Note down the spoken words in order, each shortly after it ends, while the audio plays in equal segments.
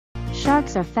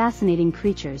Sharks are fascinating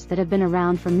creatures that have been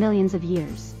around for millions of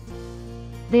years.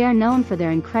 They are known for their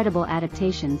incredible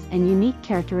adaptations and unique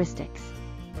characteristics.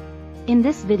 In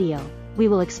this video, we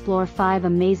will explore 5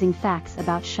 amazing facts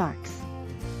about sharks.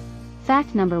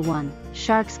 Fact number 1,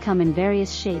 sharks come in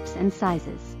various shapes and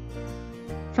sizes.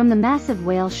 From the massive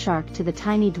whale shark to the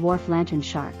tiny dwarf lantern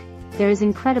shark, there is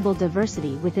incredible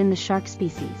diversity within the shark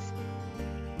species.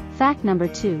 Fact number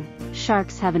 2,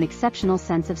 sharks have an exceptional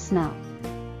sense of smell.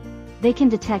 They can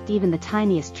detect even the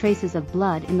tiniest traces of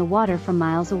blood in the water from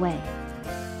miles away.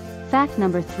 Fact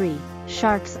number 3,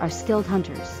 sharks are skilled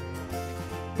hunters.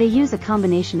 They use a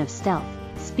combination of stealth,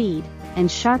 speed, and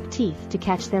sharp teeth to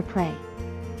catch their prey.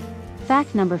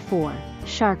 Fact number 4,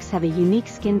 sharks have a unique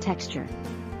skin texture.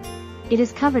 It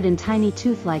is covered in tiny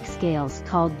tooth-like scales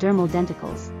called dermal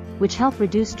denticles, which help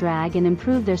reduce drag and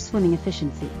improve their swimming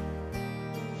efficiency.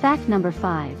 Fact number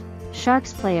 5,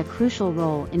 sharks play a crucial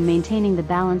role in maintaining the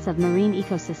balance of marine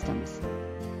ecosystems.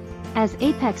 As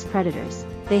apex predators,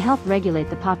 they help regulate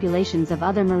the populations of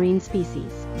other marine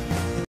species.